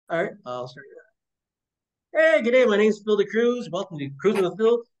All right, I'll start. Hey, good day. My name's Phil the Cruz. Welcome to Cruising with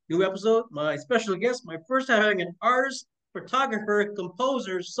Phil. New episode. My special guest, my first time having an artist, photographer,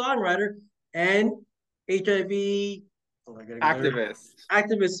 composer, songwriter, and HIV. Oh, I gotta learn. Activist.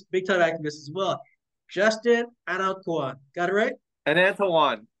 Activist, big time activist as well. Justin ANANTAWAN. Got it right?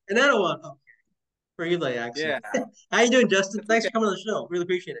 ANANTAWAN. ANANTAWAN. Oh, forgive the accent. Yeah, How you doing, Justin? it's Thanks okay. for coming on the show. Really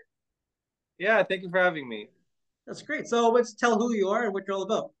appreciate it. Yeah, thank you for having me. That's great. So let's tell who you are and what you're all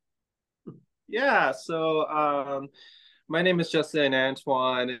about. Yeah, my name is Justin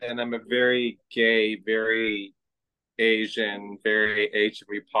Antoine, and I'm a very gay, very Asian, very HIV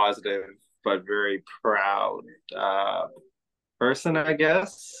positive, but very proud person, I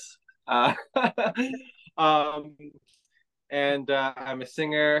guess. Um, and I'm a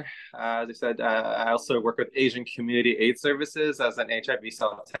singer. As I said, I also work with Asian Community Aid Services as an HIV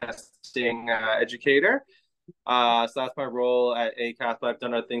self-testing educator. So that's my role at ACAS, but I've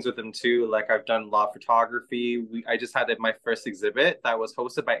done other things with them too. Like I've done law photography. I just had my first exhibit that was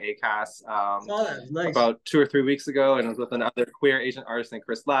hosted by ACAS Oh, that was nice. about 2 or 3 weeks ago, and it was with another queer Asian artist named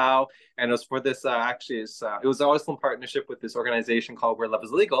Chris Lau. And it was for this it was also in partnership with this organization called Where Love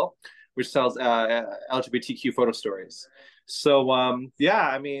Is Legal, which sells LGBTQ photo stories. So yeah,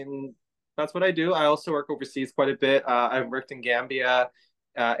 I mean that's what I do. I also work overseas quite a bit. I've worked in Gambia,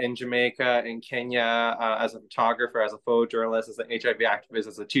 in Jamaica, in Kenya, as a photographer, as a photojournalist, as an HIV activist,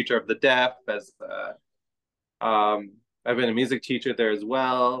 as a teacher of the deaf, I've been a music teacher there as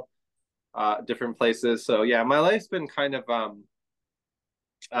well, different places. So yeah, my life's been kind of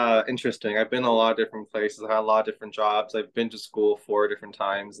interesting. I've been a lot of different places. I had a lot of different jobs. I've been to school 4 different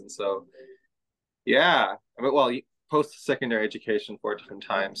times, and so yeah, I mean, well, post-secondary education 4 different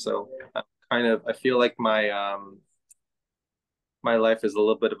times. So I feel like my life is a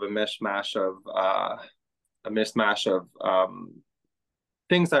little bit of a mishmash of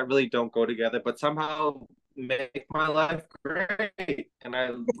things that really don't go together, but somehow make my life great. And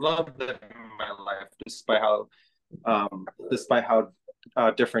I love living my life despite how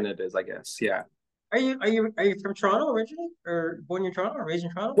different it is, I guess. Yeah. Are you from Toronto originally, or born in Toronto, or raised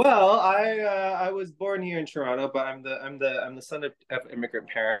in Toronto? Well, I was born here in Toronto, but I'm the son of immigrant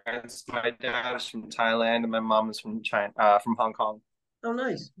parents. My dad is from Thailand, and my mom is from China, from Hong Kong. Oh,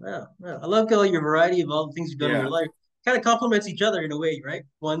 nice. Yeah, yeah. I love all your variety of all the things you've done in your Yeah. life. Kind of complements each other in a way, right?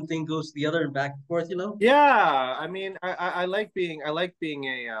 One thing goes to the other and back and forth, you know? Yeah, I mean, I like being a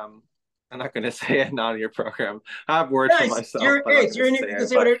I'm not gonna say it on your program. I have words for Nice. myself. I'm not It's gonna your say interview. You can it,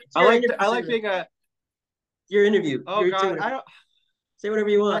 say but whatever. It's your interview. I Say like whatever. being a Your interview. oh Say God, whatever. Say whatever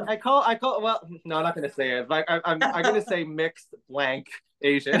you want. I call well no, I'm not gonna say it. Like I'm gonna say mixed blank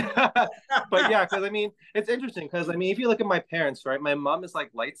Asian. But yeah, because I mean it's interesting because I mean if you look at my parents, right? My mom is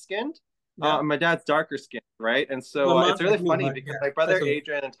like light skinned, Yeah. my dad's darker skinned, right? And My so it's mom, really like me, funny but because yeah. my That's brother okay.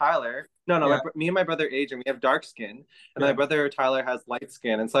 Adrian and Tyler, no, Yeah. me and my brother Adrian, we have dark skin, and my Yeah. brother Tyler has light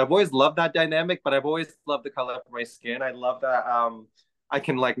skin, and so I've always loved that dynamic. But I've always loved the color of my skin. I love that I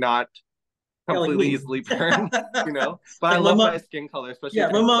can like not Yeah, like completely me. easily burn, you know. But I Like my love my mom. skin color, especially Yeah,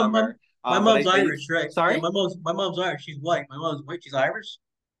 during the summer. my But mom's I Irish, right? Yeah, sorry. my mom's Irish. She's white. My mom's white. She's Irish.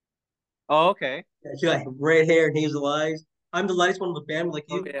 Oh, okay. Yeah, she got red hair and hazel eyes. I'm the lightest one of the family, like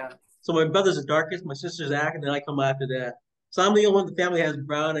Okay, you. yeah. So my brother's the darkest, my sister's Zach, and then I come after that. So I'm the only one in the family that has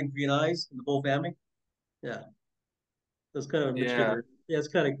brown and green eyes in the whole family. Yeah, that's kind of a mixture Yeah. there. Yeah, it's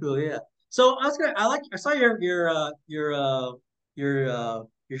kind of cool. Yeah. So I saw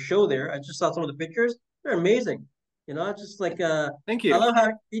your show there. I just saw some of the pictures. They're amazing. You know, it's just like Thank I you. love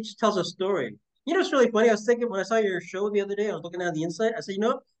how each tells a story. You know, it's really funny. I was thinking when I saw your show the other day, I was looking at the inside. I said, you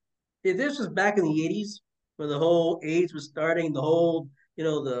know, if this was back in the 80s when the whole AIDS was starting, the whole, you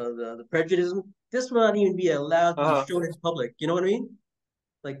know, the prejudice, this would not even be allowed to be Uh-huh. shown in public. You know what I mean?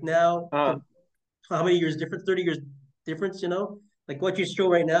 Like now, Uh-huh. how many years difference? 30 years difference, you know? Like what you show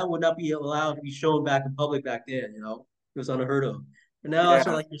right now would not be allowed to be shown back in public back then, you know? It was unheard of. But now I sort of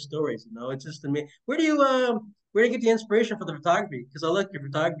Yeah. like your stories, you know? It's just to me. Where do you get the inspiration for the photography? Because I like your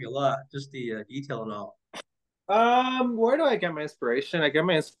photography a lot, just the detail and all. Where do I get my inspiration? I get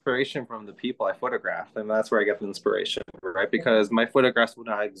my inspiration from the people I photograph, and that's where I get the inspiration, right? Because my photographs would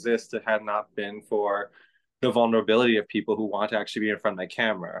not exist if it had not been for the vulnerability of people who want to actually be in front of my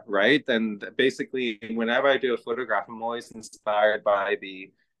camera, right? And basically, whenever I do a photograph, I'm always inspired by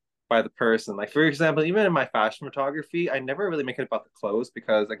the person. Like for example, even in my fashion photography, I never really make it about the clothes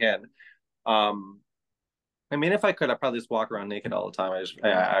because again, um, I mean, if I could, I'd probably just walk around naked all the time.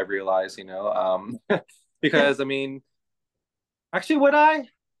 I realize, Yeah. because I mean, actually, would I?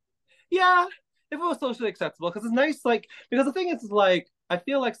 Yeah, if it was socially acceptable, because it's nice. Like, because the thing is, like, I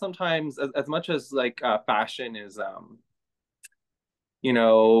feel like sometimes, as much as like fashion is,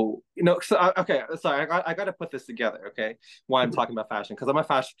 So okay, sorry, I got to put this together, okay? Why I'm talking about fashion, because I'm a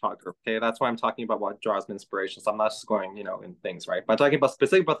fashion photographer, okay? That's why I'm talking about what draws me inspiration. So I'm not just going, in things, right? But I'm talking about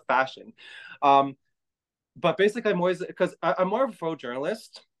specifically about fashion. Um, but basically, I'm always because I'm more of a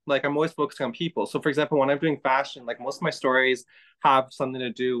photojournalist. Like I'm always focusing on people. So for example, when I'm doing fashion, like most of my stories have something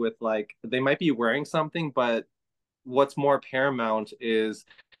to do with like they might be wearing something, but what's more paramount is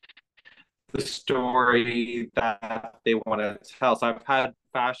the story that they want to tell. So I've had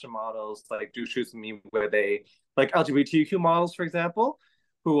fashion models like do shoots with me where they like LGBTQ models, for example,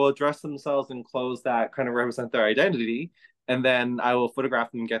 who will dress themselves in clothes that kind of represent their identity. And then I will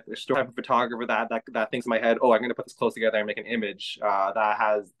photograph them and get their story. I have a photographer that thinks in my head, oh, I'm going to put this close together and make an image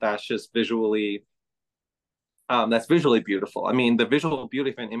that's just visually that's visually beautiful. I mean, the visual beauty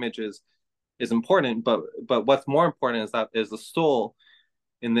of an image is important, but what's more important is the soul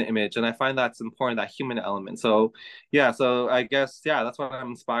in the image, and I find that's important, that human element. So yeah, so I guess yeah, that's what I'm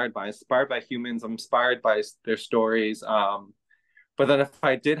inspired by humans. I'm inspired by their stories. But then if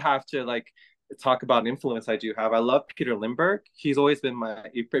I did have to like talk about an influence I do have, I love Peter Lindbergh. He's always been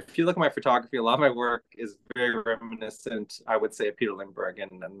if you look at my photography, a lot of my work is very reminiscent, I would say, of Peter Lindbergh.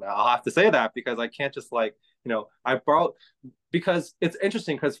 And I'll have to say that because I can't just like, I borrow because it's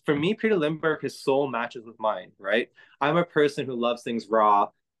interesting because for me, Peter Lindbergh, his soul matches with mine, right? I'm a person who loves things raw,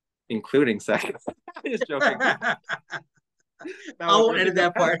 including sex. Just joking. That I was won't really edit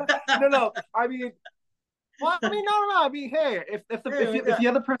bad. that part. No. I mean, well, I mean, no. I mean, hey, if Yeah. the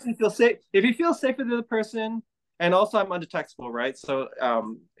other person feels safe, if you feel safe with the other person, and also I'm undetectable, right? So,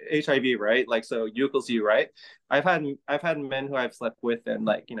 HIV, right? Like, so U equals U, right? I've had men who I've slept with and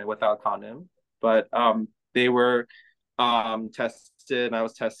like without condom, but they were tested and I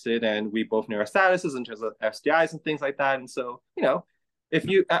was tested, and we both knew our statuses in terms of STIs and things like that. And so, if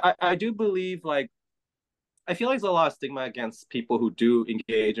you, I do believe like I feel like there's a lot of stigma against people who do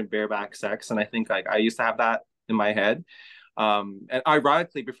engage in bareback sex, and I think like I used to have that in my head. And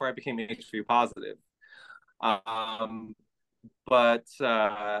ironically, before I became HIV positive. Um, but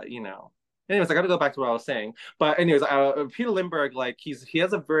anyways, I got to go back to what I was saying. But anyways, Peter Lindbergh, like he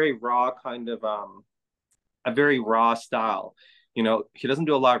has a very raw kind of a very raw style. He doesn't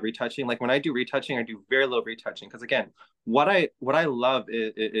do a lot of retouching. Like when I do retouching, I do very little retouching because again, what I love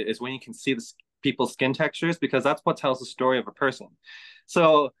is when you can see people's skin textures because that's what tells the story of a person.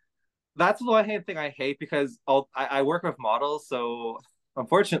 So that's the one thing I hate because I work with models, so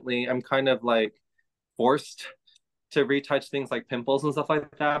unfortunately, I'm kind of like forced to retouch things like pimples and stuff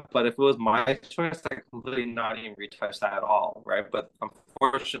like that. But if it was my choice, I completely not even retouch that at all, right? But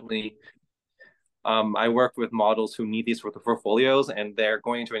unfortunately, I work with models who need these for the portfolios, and they're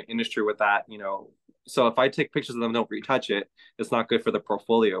going into an industry with that. So if I take pictures of them, don't retouch it, it's not good for the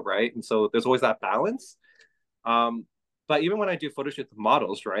portfolio, right? And so there's always that balance. Um, but even when I do photo shoots with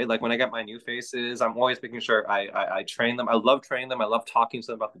models, right? Like when I get my new faces, I'm always making sure I train them. I love training them. I love talking to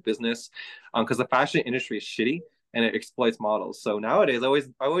them about the business, because the fashion industry is shitty and it exploits models. So nowadays, I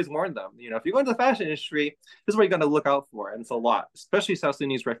always warn them. If you go into the fashion industry, this is what you got to look out for, and it's a lot, especially South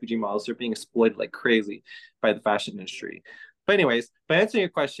Sudanese refugee models. They're being exploited like crazy by the fashion industry. But anyways, by answering your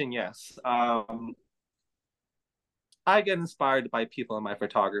question, yes, I get inspired by people in my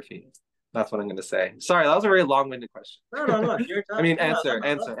photography. That's what I'm going to say. Sorry, that was a very long-winded question. No, no, no. Your I time. mean, No,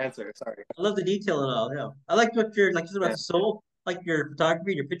 answer. Sorry. I love the detail and all. Yeah, I like what you're like. You said about Yeah, the soul, like your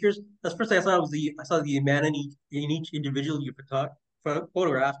photography, your pictures. That's the first thing I saw was I saw the humanity in each individual you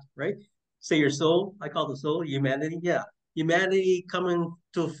photographed. Right. Say your soul. I call the soul humanity. Yeah, humanity coming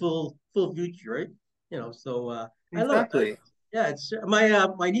to a full future. Right. So I love it. exactly. Yeah, it's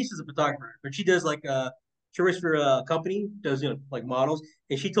my niece is a photographer, but she does like she works for a company, does like models,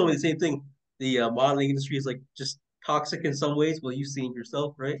 and she told me the same thing. The modeling industry is like just toxic in some ways. Well, you've seen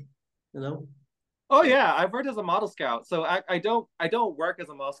yourself, right? You know? Oh So yeah, I've worked as a model scout. So I don't work as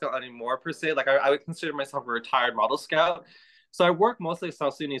a model scout anymore per se. Like I would consider myself a retired model scout. So I work mostly with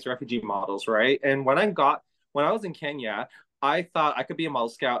South Sudanese refugee models, right? And when I was in Kenya, I thought I could be a model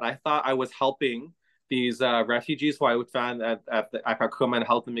scout. I thought I was helping these refugees who I would find at Kakuma and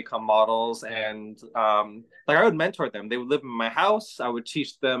help them become models. And like I would mentor them. They would live in my house. I would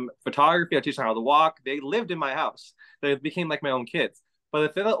teach them photography. I teach them how to walk. They lived in my house. They became like my own kids. But the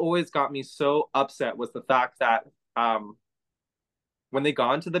thing that always got me so upset was the fact that when they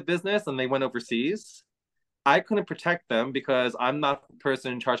got into the business and they went overseas, I couldn't protect them because I'm not the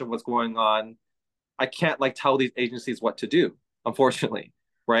person in charge of what's going on. I can't like tell these agencies what to do, unfortunately,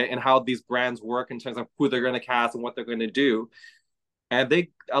 right? And how these brands work in terms of who they're going to cast and what they're going to do. And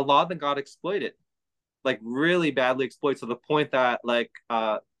a lot of them got exploited, like really badly exploited to the point that like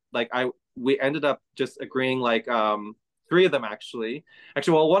I we ended up just agreeing like three of them actually.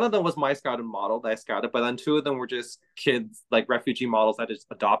 Actually, well, one of them was my scouted model that I scouted, but then two of them were just kids like refugee models that I just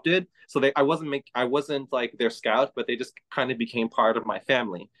adopted. So I wasn't like their scout, but they just kind of became part of my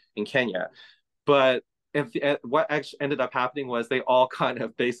family in Kenya. But what actually ended up happening was they all kind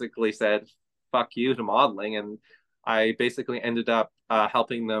of basically said "fuck you" to modeling, and I basically ended up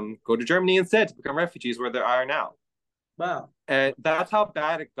helping them go to Germany instead to become refugees where they are now. Wow. And that's how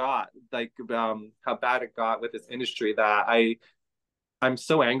bad it got. Like how bad it got with this industry that I'm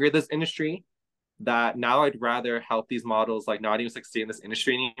so angry at this industry that now I'd rather help these models like not even succeed in this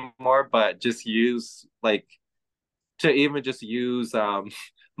industry anymore, but just use like to even just use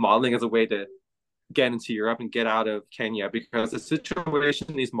modeling as a way to get into Europe and get out of Kenya, because the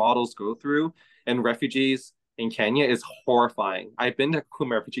situation these models go through and refugees in Kenya is horrifying. I've been to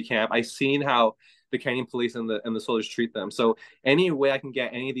Kuma refugee camp. I've seen how the Kenyan police and the soldiers treat them. So any way I can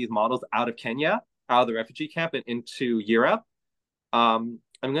get any of these models out of Kenya, out of the refugee camp and into Europe, I'm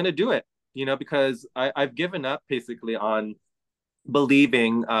gonna do it. You know, because I've given up basically on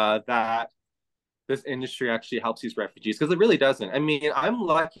believing that this industry actually helps these refugees, because it really doesn't. I mean, I'm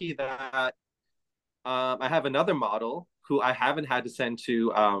lucky that I have another model who I haven't had to send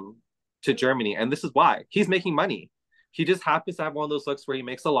to Germany, and this is why he's making money. He just happens to have one of those looks where he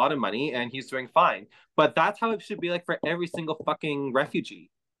makes a lot of money and he's doing fine. But that's how it should be like for every single fucking refugee.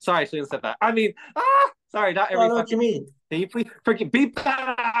 Sorry, I shouldn't have said that. I mean, sorry, not Well, I every know what you fucking. mean. Can you please freaking beep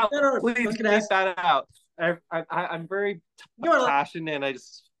that out? No, no, no. I Please was gonna beep ask. that out. I'm very You know what? passionate and I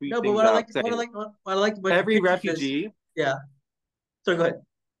just speak No, but things what I out. like, Saying what I like about your every pictures is, refugee, yeah. So go ahead.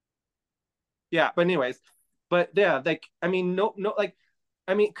 yeah. But anyways, but yeah, like I mean, no, like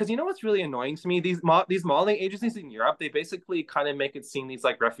I mean, because you know what's really annoying to me? These modeling agencies in Europe, they basically kind of make it seem these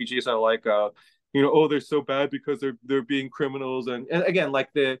like refugees are like oh, they're so bad because they're being criminals, and again like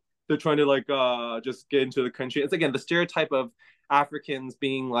they're trying to like just get into the country. It's again the stereotype of Africans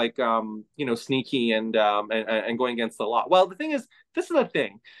being like sneaky and going against the law. Well, the thing is, this is the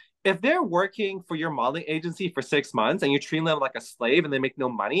thing. If they're working for your modeling agency for 6 months and you're treating them like a slave and they make no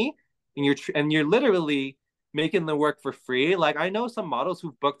money, and you're literally making them work for free. Like I know some models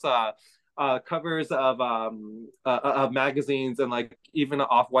who've booked covers of magazines and like even an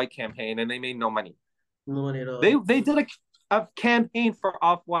Off-White campaign, and they made no money. No money at all. They did a campaign for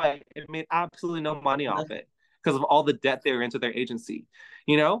Off-White and made absolutely no money off Nothing. it because of all the debt they were into their agency,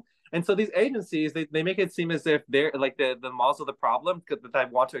 you know. And so these agencies, they make it seem as if they're like the models of the problem that they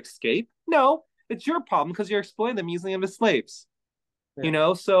want to escape. No, it's your problem because you're exploiting them, using them as slaves. You Yeah.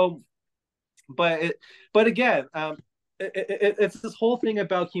 know, so but but again, it's this whole thing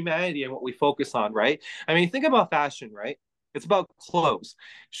about humanity and what we focus on, right? I mean, think about fashion, right? It's about clothes.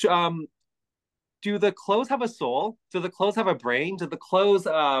 Do the clothes have a soul? Do the clothes have a brain? Do the clothes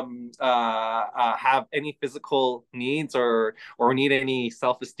have any physical needs or need any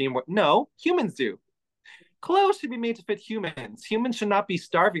self esteem? No, humans do. Clothes should be made to fit humans. Humans should not be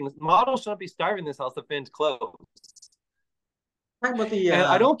starving. Models should not be starving themselves to fit clothes. Talk about the. And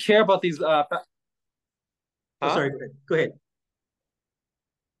I don't care about these. Oh, Huh? sorry. Go ahead. Go ahead.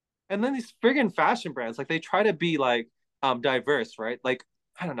 And then these friggin' fashion brands, like they try to be like diverse, right? Like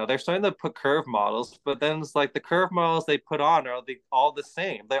I don't know, they're starting to put curve models, but then it's like the curve models they put on are all the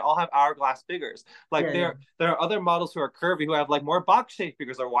same. They all have hourglass figures. Like Yeah, yeah. there are other models who are curvy who have like more box shaped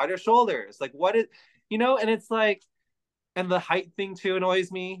figures or wider shoulders. Like what is and it's like and the height thing too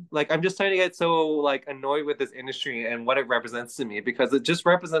annoys me. Like I'm just starting to get so like annoyed with this industry and what it represents to me, because it just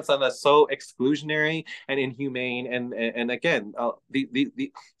represents something that's so exclusionary and inhumane. And again,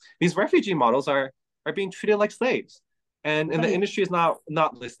 these refugee models are being treated like slaves, and the Funny. industry is not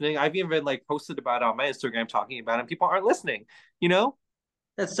listening. I've even like posted about it on my Instagram talking about it, and people aren't listening. You know,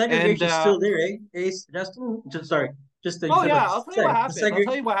 That and segregation's still there, eh? Ace, Justin? Just sorry. Just that you oh said what yeah, you I'll tell you what said. The happens. I'll segre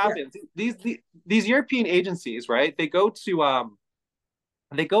tell you what yeah. happens. These European agencies, right? They go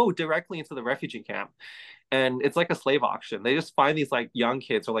directly into the refugee camp, and it's like a slave auction. They just find these like young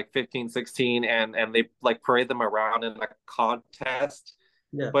kids who are like 15, 16, and they like parade them around in like a contest.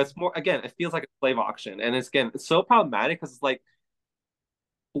 Yeah. But it's more, again, it feels like a slave auction. And it's so problematic because it's like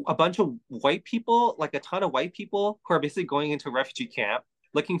a bunch of white people, like a ton of white people who are basically going into a refugee camp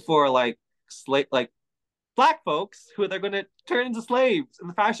looking for like slave like black folks who they're going to turn into slaves in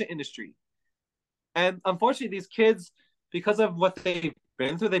the fashion industry. And unfortunately, these kids, because of what they've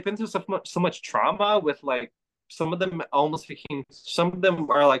been through so much trauma with like some of them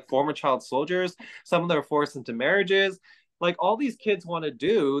are like former child soldiers, some of them are forced into marriages. Like all these kids want to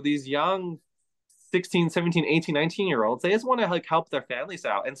do, these young 16, 17, 18, 19-year olds, they just want to like help their families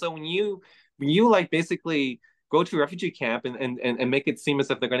out. And so when you like basically go to a refugee camp and make it seem as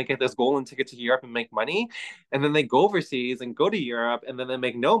if they're going to get this golden ticket to Europe and make money, and then they go overseas and go to Europe and then they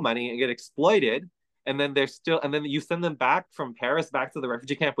make no money and get exploited, and then they're still, and then you send them back from Paris back to the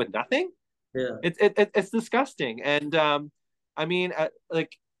refugee camp with nothing. Yeah. It's disgusting. And I mean,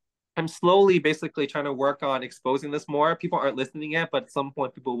 like, I'm slowly basically trying to work on exposing this more. People aren't listening yet, but at some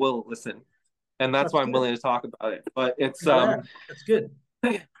point people will listen, and that's That's why I'm good. willing to talk about it. But it's Glad. That's good.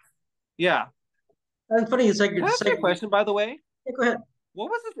 yeah. And funny, it's like Can I ask you a question, by the way? yeah, go ahead. What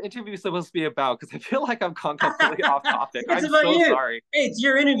was this interview supposed to be about? Because I feel like I'm gone completely off topic. It's I'm about so you. sorry. Hey, it's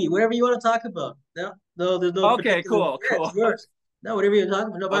your interview. Whatever you want to talk about. No, no, there's no Okay, particular. cool, Yeah, it's cool. yours. No, whatever you're talking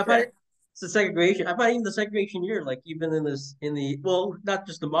about. No, but I find Okay. it. It's the segregation. I find even the segregation year, like even in this, in the well, not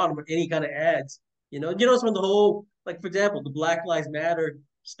just the model, but any kind of ads. You know, when the whole, like for example, the Black Lives Matter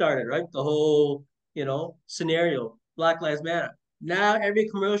started, right? The whole, scenario, Black Lives Matter. Now every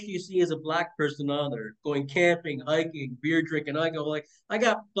commercial you see is a black person on there going camping, hiking, beer drinking. I go like, I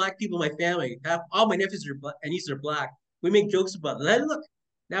got black people in my family. Half, all my nephews are black and nieces are black. We make jokes about it. Hey, look,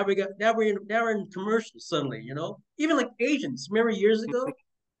 now we're in commercials suddenly. Even like Asians. Remember years ago,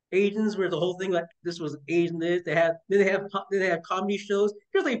 Asians were the whole thing. Like this was Asian. This they have comedy shows.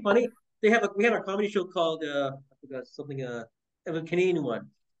 Here's something funny. We have a comedy show called I forgot something it was a Canadian one,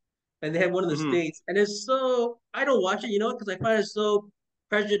 and they had one of the Mm-hmm. states, and it's so I don't watch it, because I find it so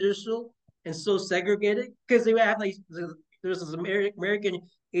prejudicial and so segregated. Because they have like there's this American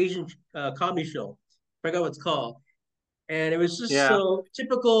Asian comedy show. I forgot what it's called, and it was just Yeah. so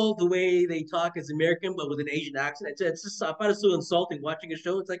typical the way they talk as American, but with an Asian accent. It's just I find it so insulting watching a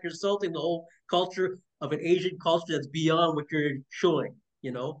show. It's like you're insulting the whole culture of an Asian culture that's beyond what you're showing.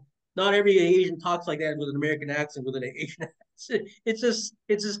 Not every Asian talks like that with an American accent with an Asian accent. It's just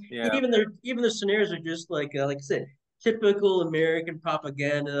Yeah. even their scenarios are just like I said, typical American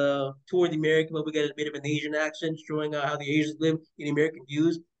propaganda toward the American, but we got a bit of an Asian accent showing how the Asians live in American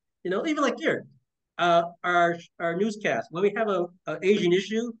views. Even like here, our newscast when we have a Asian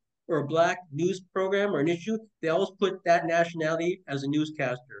issue or a black news program or an issue, they always put that nationality as a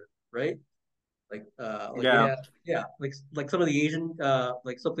newscaster, right? Like we Yeah. have like some of the Asian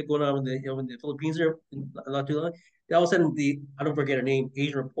like something going on in the Philippines there not too long. They all of a sudden I don't forget her name,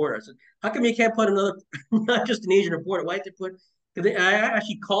 Asian reporter. I said, how come you can't put another not just an Asian reporter? Why did they put because I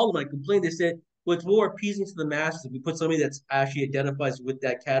actually called them, I complained, they said, well, it's more appeasing to the masses if we put somebody that's actually identifies with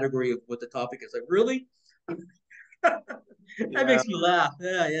that category of what the topic is. Like, really? That Yeah. makes me laugh.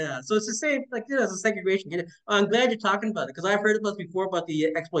 Yeah, yeah. So it's the same, like it's a segregation. I'm glad you're talking about it because I've heard about this before about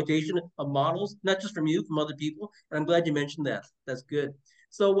the exploitation of models, not just from you, from other people. And I'm glad you mentioned that. That's good.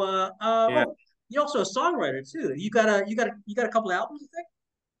 So, Yeah. well, you're also a songwriter too. You got a couple albums, I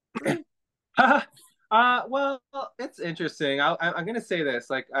think, right? Well, it's interesting. I'm gonna say this.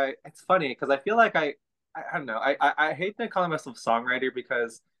 Like, it's funny because I feel like I don't know. I hate to call myself songwriter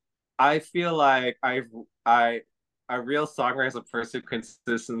because I feel like I a real songwriter is a person who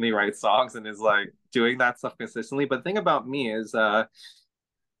consistently writes songs and is like doing that stuff consistently. But the thing about me is,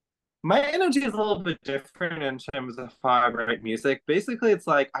 my energy is a little bit different in terms of how I write music. Basically, it's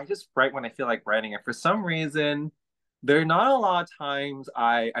like I just write when I feel like writing it. For some reason, there are not a lot of times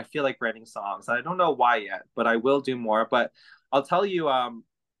I feel like writing songs. I don't know why yet, but I will do more. But I'll tell you about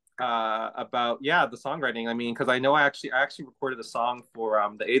the songwriting. I mean, because I actually recorded a song for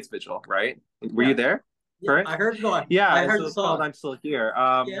the AIDS vigil, right? Were you Yeah, there yeah. for it? I heard no, I Yeah, heard so the it's called song. "I'm Still Here."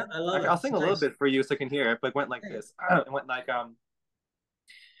 Yeah, I love it. I'll It's sing a little nice. bit for you so you can hear it. But it went like Hey, this. It went like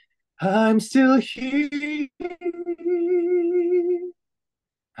I'm still here.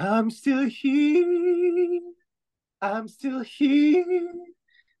 I'm still here. I'm still here.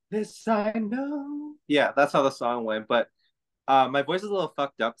 This I know. Yeah, that's how the song went. But my voice is a little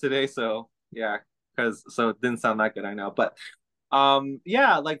fucked up today, so yeah, because so it didn't sound that good, I know. But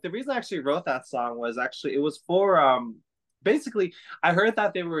yeah, like the reason I actually wrote that song was actually it was for basically I heard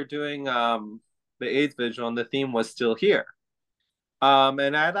that they were doing the AIDS vigil and the theme was still here.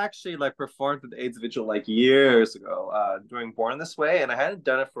 And I'd actually like performed at the AIDS vigil like years ago, doing Born This Way, and I hadn't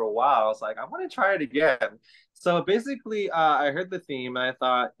done it for a while. I was like, I want to try it again. So basically, I heard the theme and I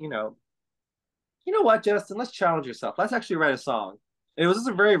thought, you know what, Justin, let's challenge yourself. Let's actually write a song. It was just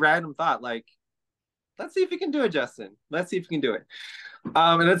a very random thought, like, let's see if you can do it, Justin. Let's see if you can do it.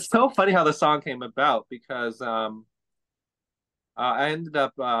 And it's so funny how the song came about because I ended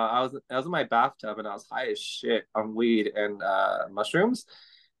up I was in my bathtub and I was high as shit on weed and mushrooms.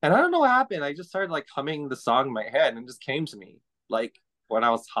 And I don't know what happened. I just started like humming the song in my head and it just came to me like when I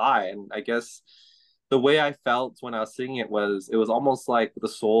was high. And I guess the way I felt when I was singing it was almost like the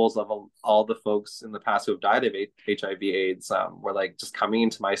souls of all the folks in the past who have died of HIV/AIDS were like just coming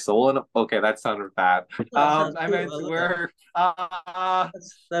into my soul. And okay, that sounded bad. That sounds I cool. meant I love that. we're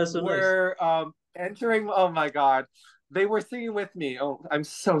That is so nice. entering. Oh my God, they were singing with me. Oh, I'm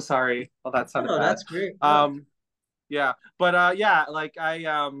so sorry. Oh, that sounded No, bad. that's great. No, Um, yeah, but yeah, like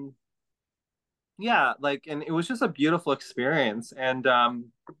yeah, like, and it was just a beautiful experience. And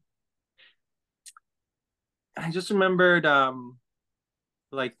I just remembered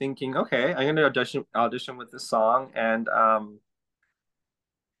like thinking, okay, I'm gonna audition with this song. And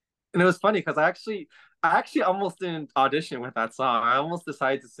it was funny because I actually almost didn't audition with that song. I almost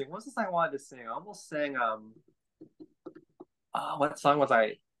decided to sing. What's the song I wanted to sing? I almost sang oh, what song was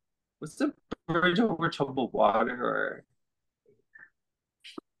I? Was it Bridge Over Troubled Water? Or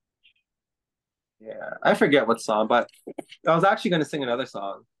yeah, I forget what song, but I was actually gonna sing another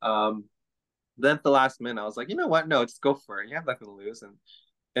song. Then at the last minute I was like, you know what? No, just go for it. You have nothing to lose. And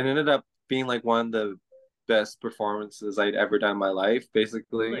it ended up being like one of the best performances I'd ever done in my life,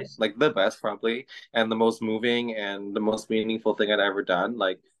 basically. nice. Like the best probably, and the most moving and the most meaningful thing I'd ever done.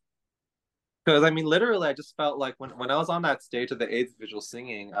 Like, because I mean literally I just felt like when I was on that stage of the AIDS visual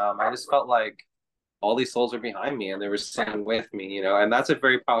singing, I just felt like all these souls were behind me and they were singing with me, you know, and that's a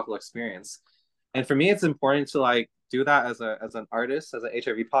very powerful experience. And for me, it's important to like do that as a as an artist, as an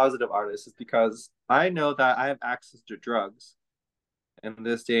HIV positive artist, is because I know that I have access to drugs in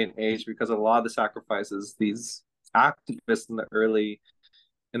this day and age because of a lot of the sacrifices these activists in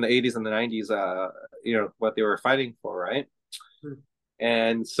the 80s and the 90s, you know, what they were fighting for, right? Hmm.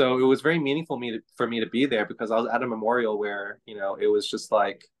 And so it was very meaningful for me to be there because I was at a memorial where, you know, it was just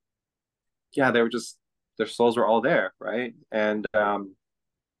like, yeah, they were just their souls were all there, right? And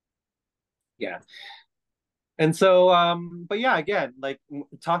yeah. And so, but yeah, again, like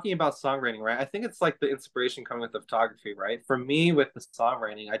talking about songwriting, right? I think it's like the inspiration coming with the photography, right? For me, with the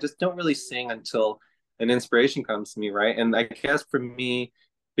songwriting, I just don't really sing until an inspiration comes to me, right? And I guess for me,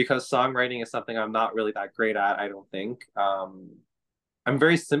 because songwriting is something I'm not really that great at, I don't think. I'm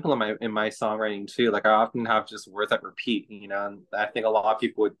very simple in my songwriting too. Like I often have just words that repeat, you know, and I think a lot of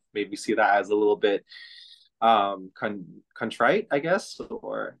people would maybe see that as a little bit contrite, I guess,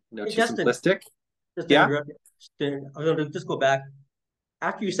 or you know, Hey, too Justin, simplistic. just to Yeah. interrupt you. I'm going to just go back.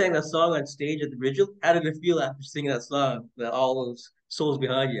 After you sang that song on stage at the Vigil, how did it feel after singing that song? That all those souls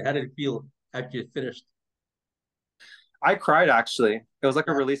behind you. How did it feel after you finished? I cried actually. It was like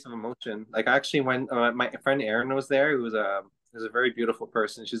a Yeah, release of emotion. Like I actually went. My friend Erin was there. Who's a very beautiful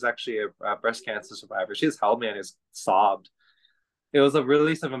person. She's actually a breast cancer survivor. She just held me and just sobbed. It was a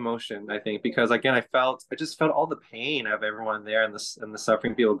release of emotion, I think, because again, I just felt all the pain of everyone there and the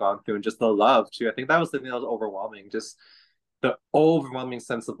suffering people gone through, and just the love too. I think that was the thing that was overwhelming. Just the overwhelming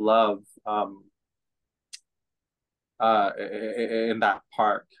sense of love in that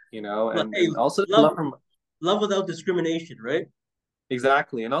park, you know, hey, and also love, love from love without discrimination, right?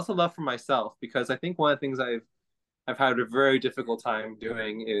 exactly, and also love for myself because I think one of the things I've had a very difficult time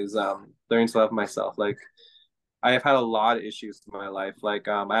doing is learning to love myself. Like I have had a lot of issues in my life. Like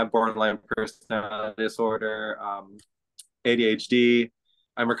I have borderline personality disorder, ADHD.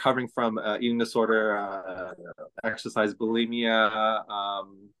 I'm recovering from eating disorder, exercise bulimia,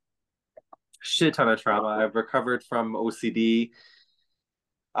 shit ton of trauma. I've recovered from OCD.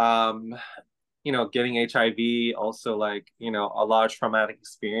 Um, you know, getting HIV, also like, you know, a lot of traumatic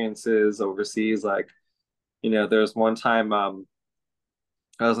experiences overseas. Like, you know, there's one time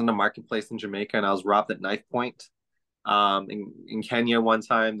I was in the marketplace in Jamaica and I was robbed at knife point. In Kenya one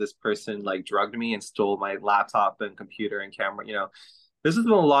time, this person like drugged me and stole my laptop and computer and camera. You know, this has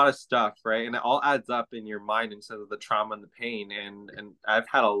been a lot of stuff, right? And it all adds up in your mind instead of the trauma and the pain. And I've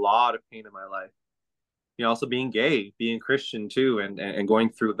had a lot of pain in my life. You know, also being gay, being Christian too, and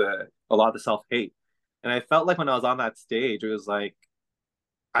going through the a lot of the self hate. And I felt like when I was on that stage, it was like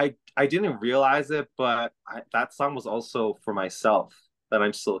I didn't realize it, but that song was also for myself that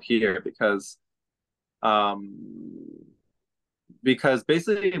I'm still here um because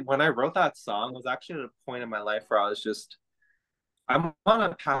basically when I wrote that song, it was actually at a point in my life where I was just I'm on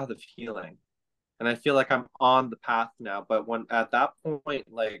a path of healing, and I feel like I'm on the path now. But when at that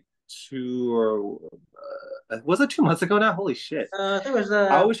point, like two or was it 2 months ago now? Holy shit! I think it was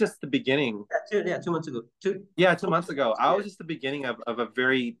I was just the beginning. yeah, 2 months ago. Yeah, 2 months ago, I was just the beginning of a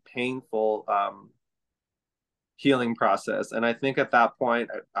very painful healing process, and I think at that point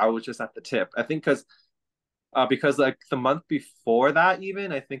I was just at the tip. I think because like the month before that,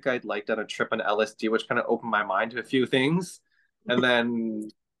 even I think I'd like done a trip on LSD, which kind of opened my mind to a few things, and then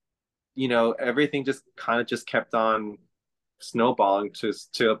you know everything just kind of just kept on snowballing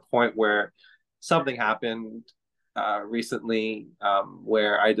to a point where something happened recently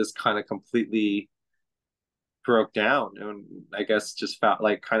where I just kind of completely broke down and I guess just felt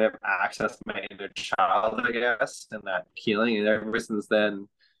like kind of accessed my inner child, I guess, and that healing. And ever since then,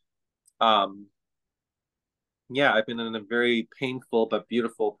 um, yeah, I've been in a very painful but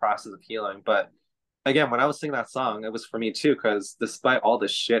beautiful process of healing. But again, when I was singing that song, it was for me too, because despite all the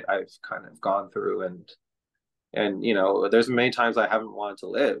shit I've kind of gone through and there's many times I haven't wanted to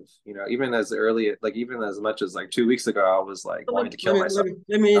live. Even as early like even as much as like 2 weeks ago, I was like So wanting to kill myself.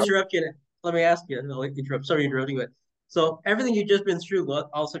 let me interrupt you. Let me ask you. No, interrupt. Sorry, interrupting you. So everything you just been through, what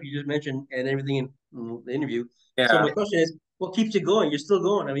also you just mentioned, and everything in the interview. So Yeah, my question is, what keeps you going? You're still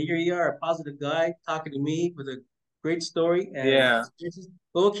going. I mean, here you are, a positive guy talking to me with a great story and yeah, experiences.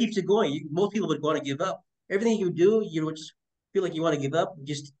 But what keeps you going? Most people would want to give up. Everything you do, you would just feel like you want to give up.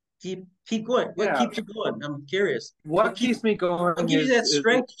 Just keep going. What yeah. keeps you going? I'm curious. What keeps me What going gives you that is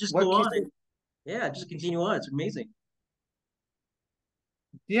strength to just what go keeps on me. and yeah, just continue on? It's amazing.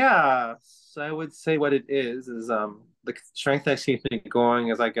 Yeah, so I would say what it is the strength that keeps me going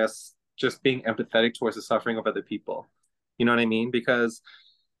is I guess just being empathetic towards the suffering of other people. You know what I mean?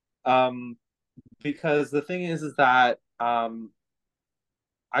 Um because the thing is that I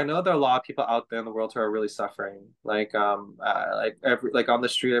know there are a lot of people out there in the world who are really suffering. Like every like on the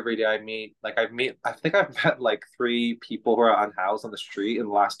street every day I think I've met like three people who are unhoused on the street in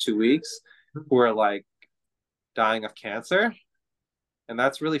the last 2 weeks who are like dying of cancer, and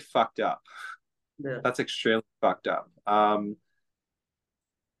that's really fucked up. Yeah. That's extremely fucked up.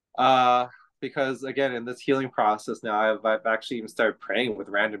 Uh, because again, in this healing process now, I've actually even started praying with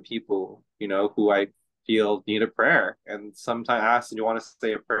random people, who I feel need a prayer. And sometimes I ask, do you want to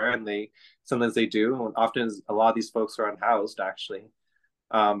say a prayer? And sometimes they do. And often a lot of these folks are unhoused actually.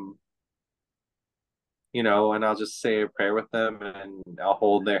 Um, and I'll just say a prayer with them and I'll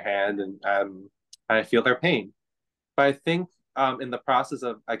hold their hand and I feel their pain. But I think in the process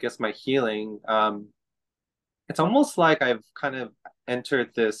of, I guess, my healing, it's almost like I've kind of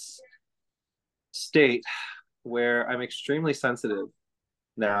entered this state where I'm extremely sensitive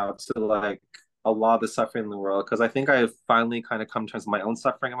now to like a lot of the suffering in the world because I think I've finally kind of come to terms with my own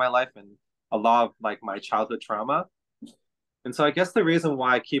suffering in my life and a lot of like my childhood trauma. And so I guess the reason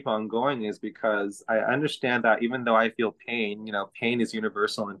why I keep on going is because I understand that even though I feel pain, pain is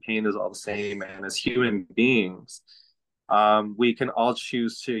universal and pain is all the same. And as human beings, we can all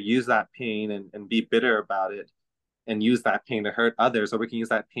choose to use that pain and be bitter about it and use that pain to hurt others, or we can use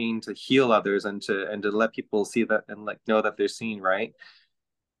that pain to heal others and to let people see that and like know that they're seen, right?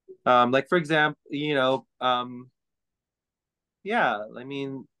 Like for example, yeah, I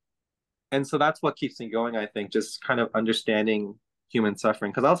mean, and so that's what keeps me going, I think, just kind of understanding human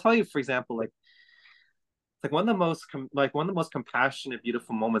suffering. Because I'll tell you, for example, like one of the most compassionate,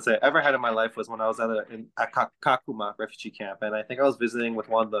 beautiful moments I ever had in my life was when I was at Kakuma refugee camp, and I think I was visiting with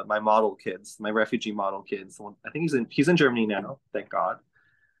one of my model kids, my refugee model kids. I think he's in Germany now, thank God.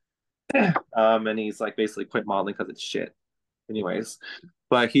 And he's like basically quit modeling because it's shit. Anyways,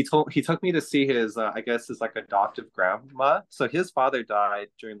 but he took me to see his I guess his like adoptive grandma. So his father died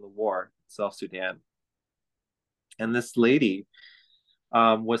during the war, South Sudan, and this lady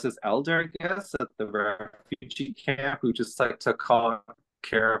was his elder, I guess, at the refugee camp who just like took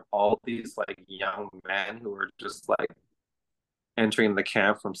care of all these like young men who were just like entering the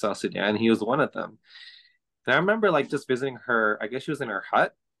camp from South Sudan. He was one of them. And I remember like just visiting her. I guess she was in her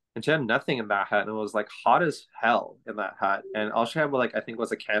hut, and she had nothing in that hut, and it was like hot as hell in that hut. And all she had was like I think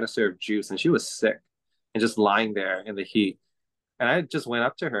was a canister of juice, and she was sick and just lying there in the heat. And I just went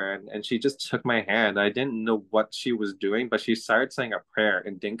up to her, and she just took my hand. I didn't know what she was doing, but she started saying a prayer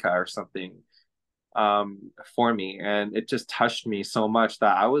in Dinka or something for me, and it just touched me so much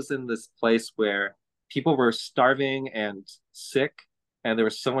that I was in this place where people were starving and sick, and there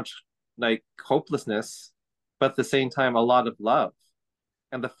was so much like hopelessness, but at the same time a lot of love.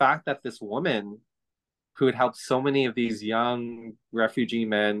 And the fact that this woman who had helped so many of these young refugee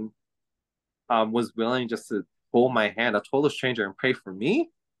men was willing just to hold my hand, a total stranger, and pray for me.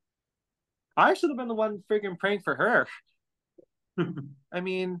 I should have been the one freaking praying for her. I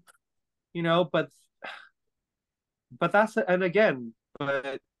mean, you know, but that's and again,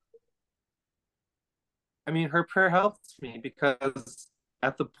 but I mean, her prayer helped me because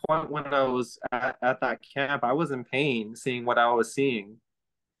at the point when I was at that camp, I was in pain seeing what I was seeing.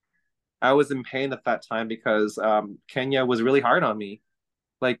 I was in pain at that time because Kenya was really hard on me.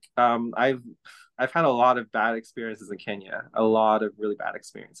 Like I've had a lot of bad experiences in Kenya, a lot of really bad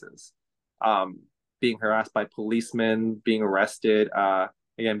experiences. Um, being harassed by policemen, being arrested,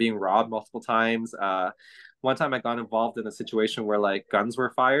 again being robbed multiple times. One time I got involved in a situation where like guns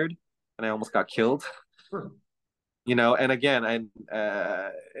were fired, and I almost got killed. Huh. And again,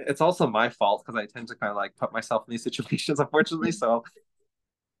 it's also my fault because I tend to kind of like put myself in these situations, unfortunately. So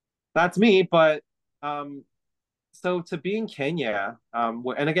that's me. But um, so to be in Kenya,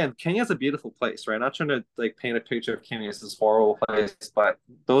 and again, Kenya is a beautiful place, right? I'm not trying to like paint a picture of Kenya as this horrible place, but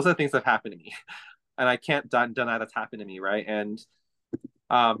those are things that happen to me, and I can't deny that's happened to me, right? And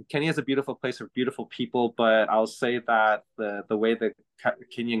Kenya is a beautiful place with beautiful people, but I'll say that the way the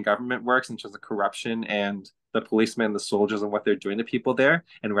Kenyan government works in terms of corruption and the policemen, the soldiers, and what they're doing to people there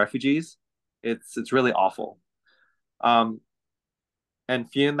and refugees, it's really awful. Um, and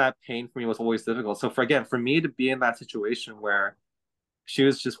feeling that pain for me was always difficult. So for me to be in that situation where she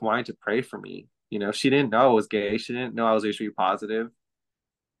was just wanting to pray for me, she didn't know I was gay, she didn't know I was HIV positive,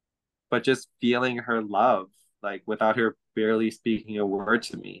 but just feeling her love, like without her barely speaking a word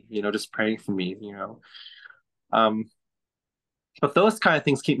to me, just praying for me. Um, but those kind of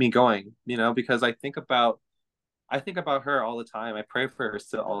things keep me going, because I think about her all the time. I pray for her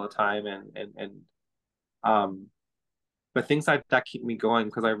still all the time, and um, but things like that keep me going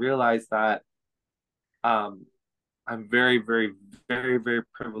because I realize that um, I'm very, very, very, very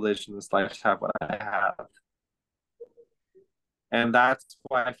privileged in this life to have what I have. And that's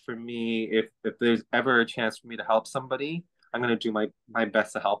why for me, if there's ever a chance for me to help somebody, I'm gonna do my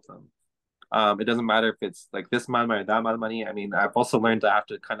best to help them. It doesn't matter if it's like this amount of money or that amount of money. I mean, I've also learned to have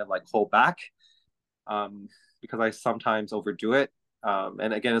to kind of like hold back um, because I sometimes overdo it.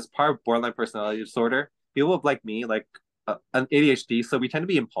 And again, it's part of borderline personality disorder. People like me, like an ADHD, so we tend to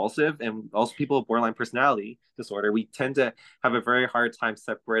be impulsive, and also people with borderline personality disorder, we tend to have a very hard time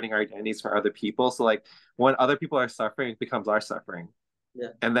separating our identities from other people. So like when other people are suffering, it becomes our suffering. Yeah.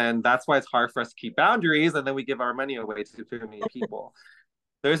 And then that's why it's hard for us to keep boundaries, and then we give our money away to too many people.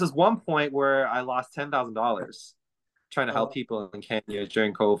 There's this one point where I lost $10,000 trying to help Oh, people in Kenya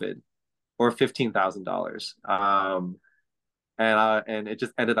during COVID, or $15,000. And it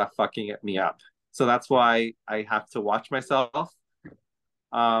just ended up fucking me up. So that's why I have to watch myself.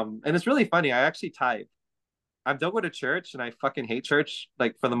 And it's really funny. I actually type. I don't go to church, and I fucking hate church,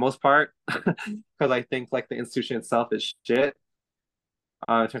 like for the most part, because I think like the institution itself is shit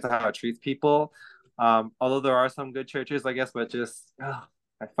in terms of how it treats people. Although there are some good churches, I guess, but just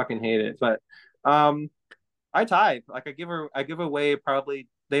I fucking hate it. But um, I tithe. Like I give away probably.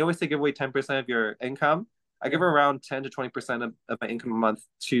 They always say give away 10% of your income. I yeah. give around 10 to 20% of my income a month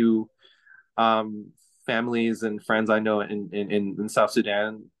to um, families and friends I know in South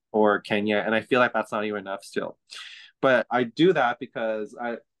Sudan or Kenya, and I feel like that's not even enough still. But I do that because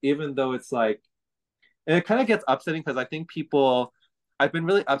even though it's like, and it kind of gets upsetting because I think people. I've been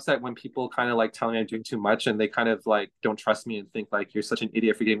really upset when people kind of like tell me I'm doing too much and they kind of like don't trust me and think like you're such an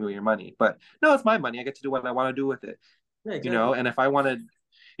idiot for giving me your money. But no, it's my money. I get to do what I want to do with it, Yeah, exactly. and if I wanted,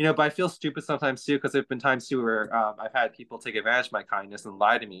 but I feel stupid sometimes too because there've been times too where I've had people take advantage of my kindness and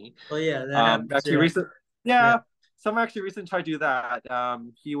lie to me. Oh yeah, that happens. Actually, Yeah. yeah, Yeah. someone actually recently tried to do that.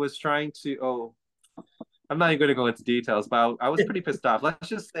 He was trying to. Oh, I'm not even going to go into details, but I was pretty pissed off. Let's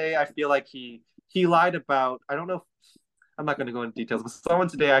just say I feel like he lied about. I don't know. I'm not going to go into details, but someone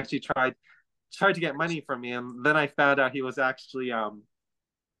today actually tried to get money from me, and then I found out he was actually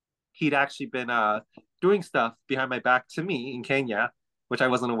he'd actually been doing stuff behind my back to me in Kenya, which I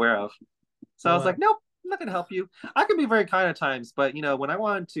wasn't aware of. So I was Wow. like, nope, I'm not gonna help you. I can be very kind at times, but when I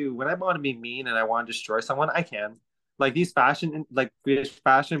want to be mean and I want to destroy someone, I can. Like these fashion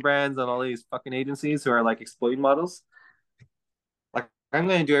brands and all these fucking agencies who are like exploiting models, like I'm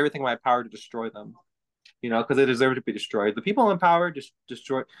gonna do everything in my power to destroy them. Because they deserve to be destroyed. The people in power just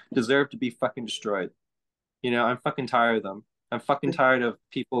deserve to be fucking destroyed. I'm fucking tired of them. I'm fucking tired of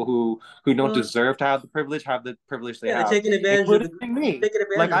people who don't Well, deserve to have the privilege they yeah, they're have, taking advantage of including the me. taking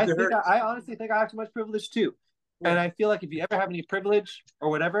Like advantage to hurt. I honestly think I have too much privilege too, Yeah. and I feel like if you ever have any privilege or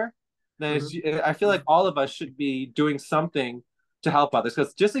whatever, then Hmm. I feel like all of us should be doing something to help others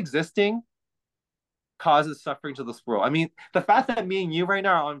because just existing causes suffering to this world. I mean, the fact that me and you right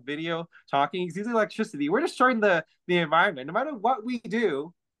now are on video talking is using electricity. We're destroying the environment. No matter what we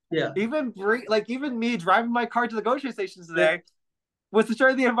do, Yeah. even me driving my car to the grocery stations Yeah. today was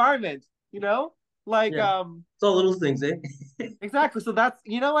destroying the environment. You know, like Yeah. It's all little things, eh? exactly. So that's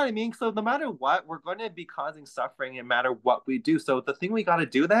what I mean. So no matter what, we're going to be causing suffering no matter what we do. So the thing we got to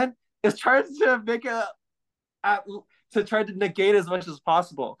do then is try to make a to try to negate as much as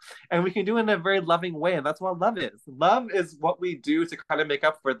possible. And we can do it in a very loving way. And that's what love is. Love is what we do to kind of make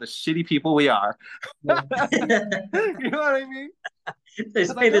up for the shitty people we are. Yeah. You know what I mean? They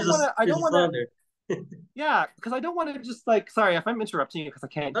Because I say don't want to, I there's don't a want to, song there. yeah, because I don't want to just like, sorry if I'm interrupting you because I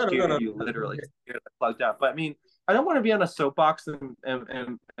can't No, no, no, hear no. you literally. You're plugged up. But I mean, I don't want to be on a soapbox and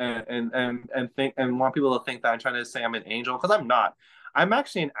think and want people to think that I'm trying to say I'm an angel because I'm not. I'm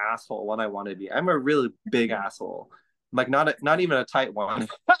actually an asshole when I want to be. I'm a really big asshole, like not even a tight one.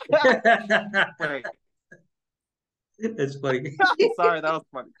 Wait, It's funny. sorry, that was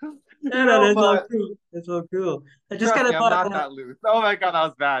funny. No, no, that's all But cool. That's all cool. I just trust got me, I'm about not that loose. Oh my god, that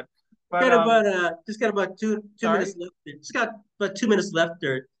was bad. But just got about two minutes sorry. left there. Just got about 2 minutes left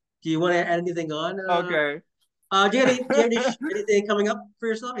there. Do you want to add anything on? Okay. Do you have anything coming up for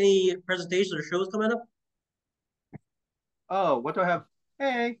yourself? Any presentations or shows coming up? Oh, what do I have?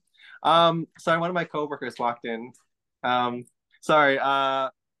 Hey. Sorry, one of my coworkers walked in. Um, sorry,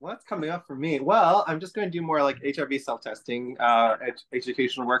 what's coming up for me? Well, I'm just going to do more like HIV self-testing,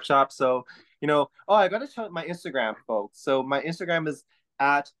 educational workshops. So, oh, I got to tell my Instagram, folks. So my Instagram is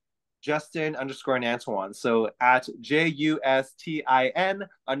at Justin underscore Nantawan. So at JUSTIN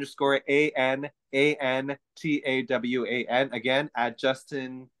underscore ANANTAWAN. Again, at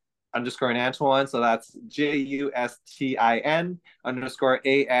Justin underscore Antoine. So that's JUSTIN underscore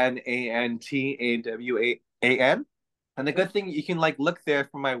ANANTAWAN. And the good thing you can like look there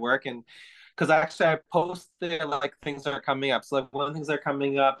for my work and because actually I post there like things that are coming up. So like one of the things that are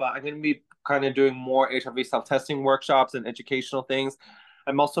coming up, I'm going to be kind of doing more HIV self-testing workshops and educational things.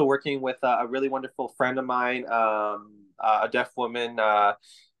 I'm also working with a really wonderful friend of mine, a deaf woman, a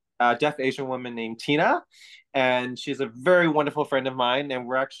deaf Asian woman named Tina, and she's a very wonderful friend of mine. And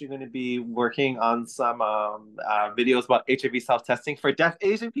we're actually going to be working on some videos about HIV self testing for deaf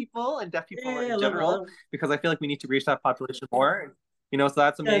Asian people and deaf people Yeah, I in love it. I general, love because I feel like we need to reach that population more. So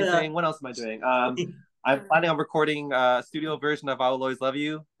that's it. And, amazing. What else am I doing? I'm planning on recording a studio version of "I Will Always Love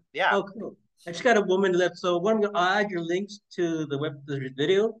You." Yeah, oh, cool. I just got a woman left. So what I'll add your links to the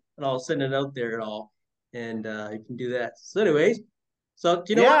video, and I'll send it out there and all, and you can do that. So, anyways, so do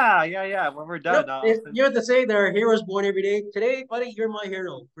you know what? yeah, yeah, yeah. When we're done, I'll send. You have to say there are heroes born every day. Today, buddy, you're my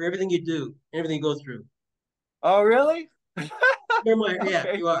hero for everything you do, everything you go through. Oh, really? Yeah,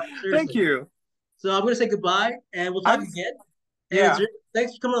 Okay. you are Thank seriously. you. So I'm gonna say goodbye, and we'll talk I'm. again. And Yeah.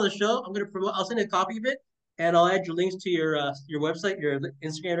 thanks for coming on the show. I'm gonna promote. I'll send you a copy of it, and I'll add your links to your website, your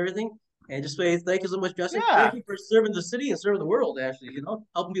Instagram, and everything. And just say thank you so much, Justin. Thank Yeah. you for serving the city and serving the world. Actually,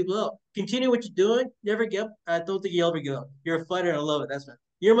 helping people out. Continue what you're doing. Never give up. I don't think you'll ever give up. You're a fighter, and I love it. That's man.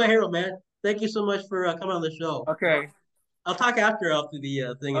 You're my hero, man. Thank you so much for coming on the show. Okay. I'll talk after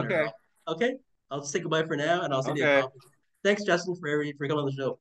the thing in her. Okay. Okay. I'll say goodbye for now, and I'll send you a Okay. copy. Thanks, Justin, for coming on the show.